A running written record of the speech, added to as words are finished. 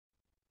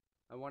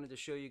I wanted to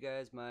show you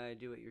guys my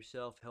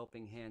do-it-yourself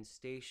helping hand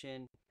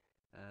station.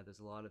 There's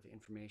a lot of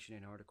information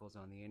and articles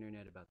on the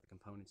internet about the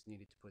components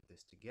needed to put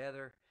this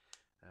together.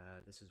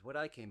 This is what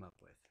I came up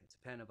with. It's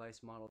a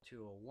Panavise Model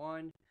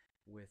 201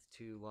 with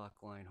two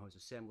Loc-line hose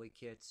assembly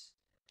kits.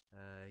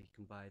 You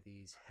can buy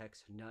these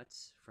hex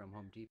nuts from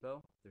Home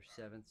Depot. They're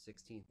 7th,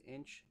 16th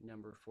inch,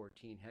 number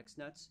 14 hex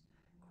nuts.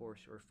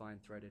 Coarse or fine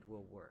threaded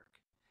will work.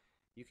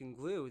 You can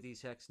glue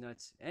these hex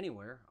nuts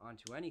anywhere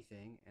onto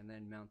anything and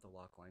then mount the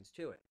Loc-lines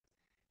to it.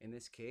 In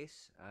this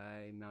case,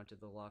 I mounted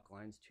the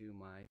Loc-lines to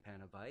my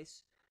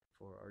Panavise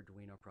for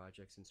Arduino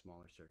projects and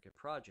smaller circuit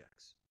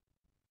projects.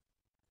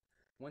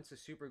 Once the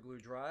super glue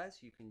dries,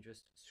 you can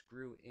just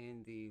screw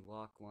in the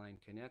Loc-line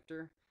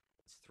connector.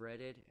 It's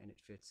threaded and it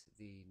fits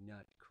the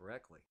nut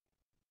correctly.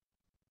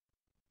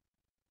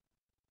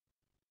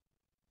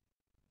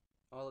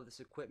 All of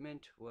this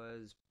equipment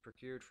was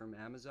procured from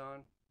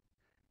Amazon.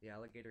 The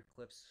alligator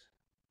clips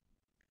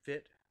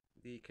fit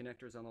the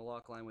connectors on the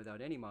Loc-line without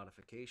any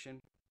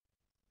modification.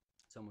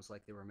 It's almost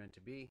like they were meant to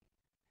be.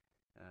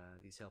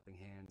 These helping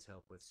hands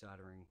help with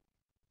soldering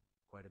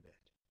quite a bit.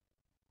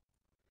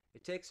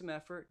 It takes some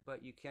effort,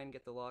 but you can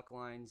get the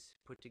Loc-lines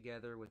put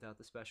together without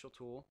the special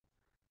tool.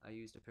 I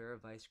used a pair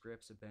of vice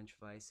grips, a bench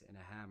vise, and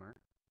a hammer,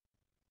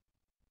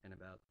 and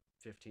about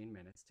 15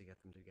 minutes to get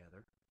them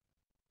together.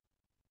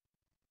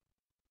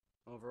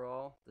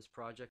 Overall, this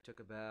project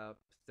took about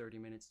 30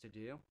 minutes to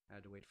do. I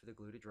had to wait for the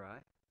glue to dry.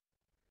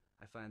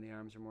 I find the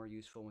arms are more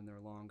useful when they're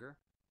longer.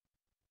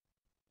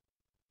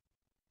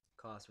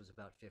 Cost was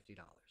about $50.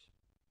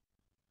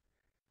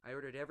 I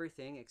ordered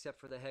everything except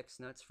for the hex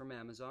nuts from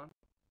Amazon.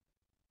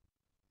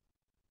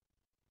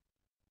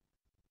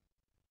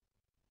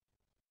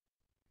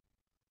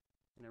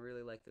 And I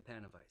really like the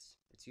Panavise.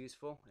 It's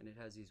useful and it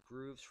has these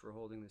grooves for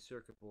holding the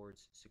circuit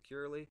boards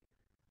securely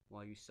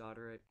while you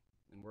solder it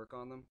and work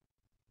on them.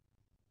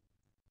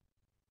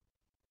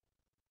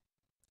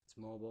 It's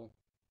mobile,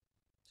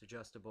 it's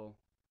adjustable,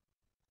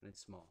 and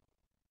it's small.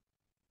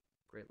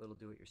 Great little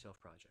do-it-yourself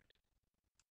project.